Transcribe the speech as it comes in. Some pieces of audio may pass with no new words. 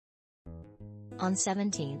On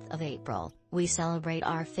 17th of April, we celebrate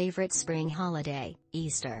our favorite spring holiday,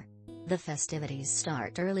 Easter. The festivities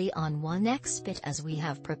start early on 1xBet as we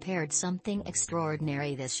have prepared something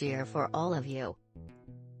extraordinary this year for all of you.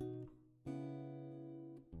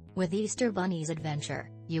 With Easter Bunny's Adventure,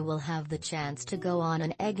 you will have the chance to go on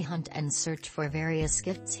an egg hunt and search for various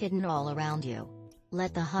gifts hidden all around you.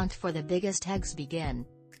 Let the hunt for the biggest eggs begin.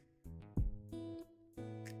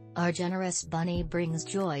 Our generous bunny brings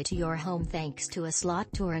joy to your home thanks to a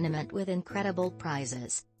slot tournament with incredible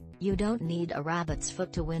prizes. You don't need a rabbit's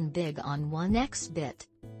foot to win big on 1xBet.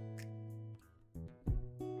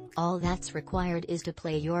 All that's required is to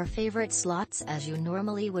play your favorite slots as you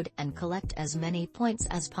normally would and collect as many points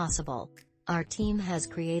as possible. Our team has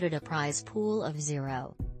created a prize pool of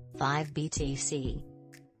 0.5 BTC.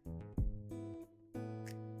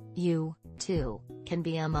 You, too, can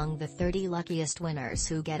be among the 30 luckiest winners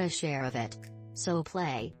who get a share of it. So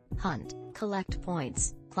play, hunt, collect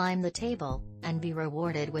points, climb the table, and be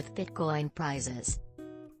rewarded with Bitcoin prizes.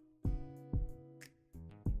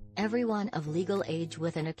 Everyone of legal age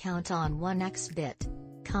with an account on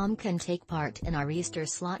 1xBet.com can take part in our Easter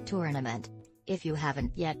slot tournament. If you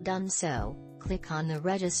haven't yet done so, click on the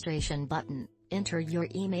registration button, enter your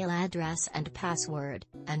email address and password,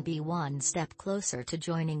 and be one step closer to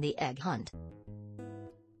joining the egg hunt.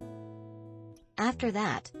 After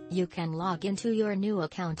that, you can log into your new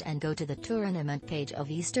account and go to the tournament page of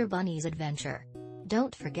Easter Bunny's Adventure.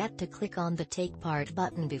 Don't forget to click on the Take Part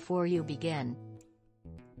button before you begin.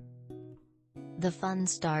 The fun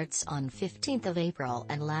starts on 15th of April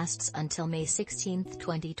and lasts until May 16,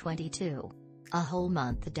 2022. A whole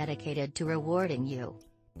month dedicated to rewarding you.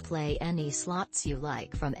 Play any slots you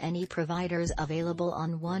like from any providers available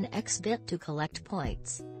on 1xBet to collect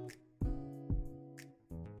points.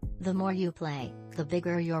 The more you play, the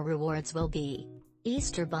bigger your rewards will be.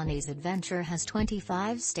 Easter Bunny's Adventure has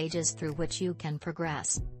 25 stages through which you can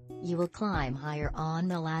progress. You will climb higher on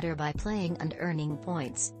the ladder by playing and earning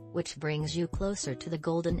points, which brings you closer to the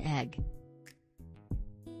golden egg.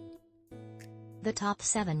 The top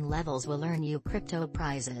 7 levels will earn you crypto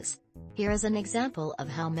prizes. Here is an example of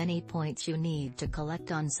how many points you need to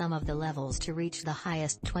collect on some of the levels. To reach the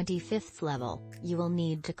highest 25th level, you will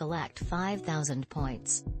need to collect 5,000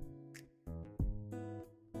 points.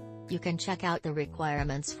 You can check out the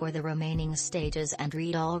requirements for the remaining stages and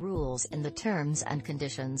read all rules in the Terms and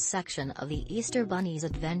Conditions section of the Easter Bunny's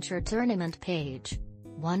Adventure tournament page.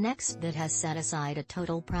 1xBet has set aside a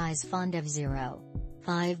total prize fund of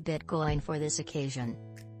 0.5 Bitcoin for this occasion.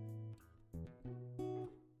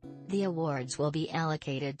 The awards will be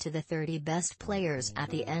allocated to the 30 best players at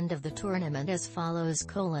the end of the tournament as follows: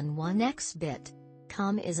 1xBet.com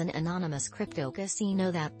is an anonymous crypto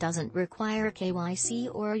casino that doesn't require KYC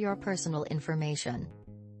or your personal information.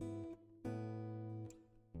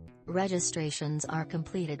 Registrations are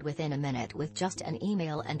completed within a minute with just an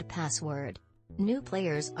email and password. New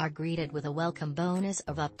players are greeted with a welcome bonus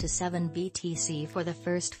of up to 7 BTC for the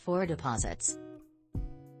first 4 deposits.